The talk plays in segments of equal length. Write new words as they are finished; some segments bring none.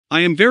I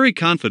am very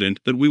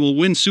confident that we will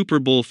win Super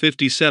Bowl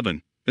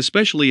 57,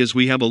 especially as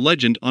we have a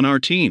legend on our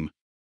team.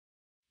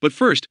 But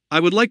first,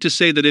 I would like to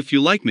say that if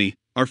you like me,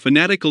 our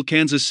fanatical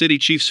Kansas City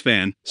Chiefs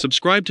fan,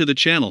 subscribe to the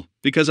channel,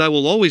 because I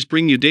will always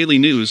bring you daily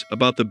news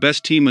about the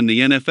best team in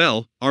the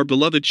NFL, our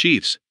beloved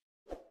Chiefs.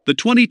 The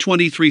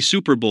 2023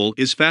 Super Bowl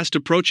is fast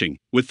approaching,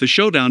 with the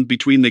showdown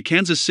between the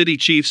Kansas City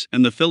Chiefs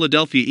and the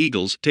Philadelphia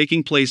Eagles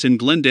taking place in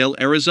Glendale,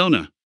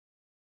 Arizona.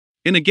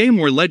 In a game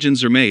where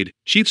legends are made,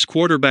 Chiefs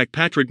quarterback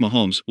Patrick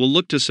Mahomes will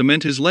look to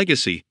cement his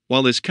legacy,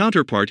 while his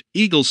counterpart,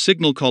 Eagles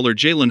signal caller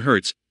Jalen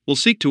Hurts, will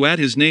seek to add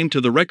his name to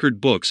the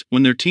record books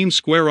when their teams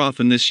square off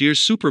in this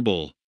year's Super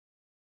Bowl.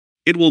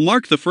 It will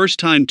mark the first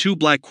time two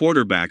black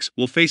quarterbacks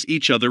will face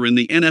each other in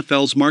the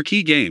NFL's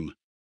marquee game.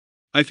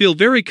 I feel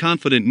very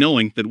confident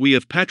knowing that we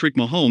have Patrick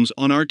Mahomes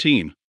on our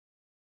team.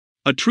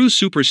 A true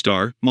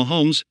superstar,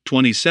 Mahomes,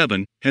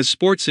 27, has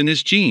sports in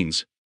his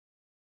genes.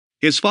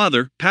 His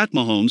father, Pat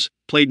Mahomes,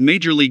 played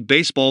Major League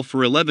Baseball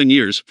for 11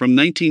 years from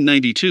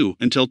 1992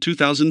 until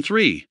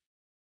 2003.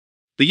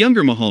 The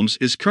younger Mahomes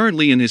is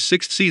currently in his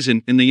sixth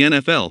season in the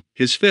NFL,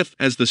 his fifth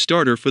as the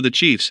starter for the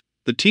Chiefs,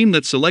 the team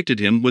that selected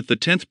him with the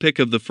 10th pick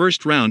of the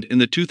first round in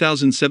the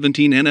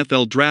 2017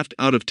 NFL Draft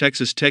out of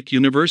Texas Tech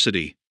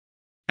University.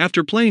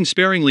 After playing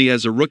sparingly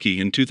as a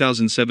rookie in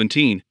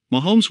 2017,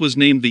 Mahomes was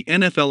named the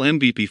NFL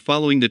MVP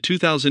following the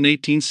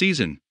 2018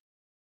 season.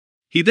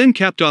 He then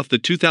capped off the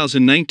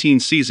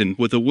 2019 season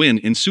with a win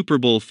in Super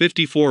Bowl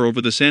 54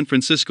 over the San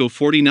Francisco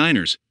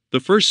 49ers, the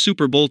first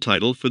Super Bowl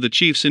title for the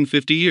Chiefs in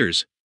 50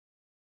 years.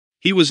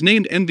 He was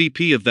named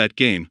MVP of that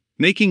game,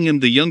 making him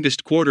the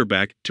youngest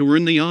quarterback to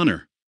earn the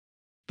honor.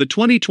 The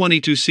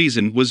 2022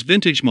 season was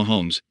vintage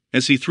Mahomes,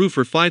 as he threw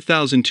for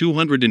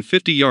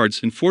 5,250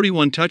 yards and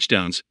 41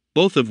 touchdowns,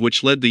 both of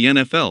which led the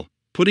NFL,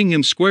 putting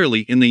him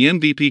squarely in the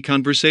MVP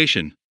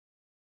conversation.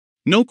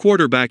 No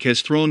quarterback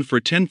has thrown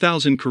for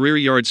 10,000 career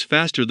yards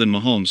faster than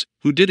Mahomes,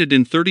 who did it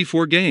in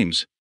 34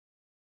 games.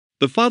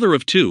 The father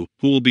of two,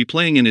 who will be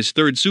playing in his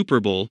third Super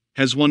Bowl,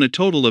 has won a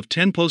total of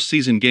 10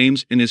 postseason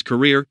games in his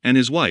career, and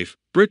his wife,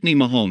 Brittany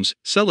Mahomes,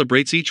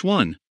 celebrates each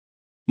one.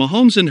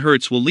 Mahomes and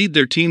Hurts will lead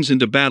their teams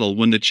into battle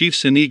when the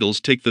Chiefs and Eagles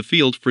take the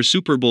field for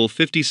Super Bowl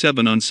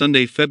 57 on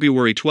Sunday,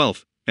 February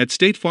 12, at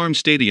State Farm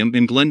Stadium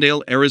in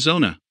Glendale,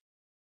 Arizona.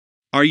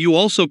 Are you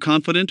also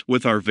confident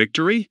with our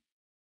victory?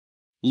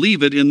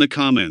 Leave it in the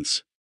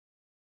comments.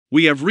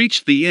 We have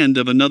reached the end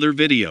of another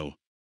video.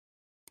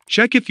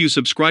 Check if you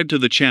subscribed to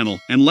the channel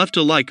and left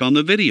a like on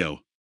the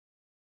video.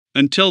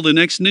 Until the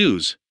next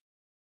news.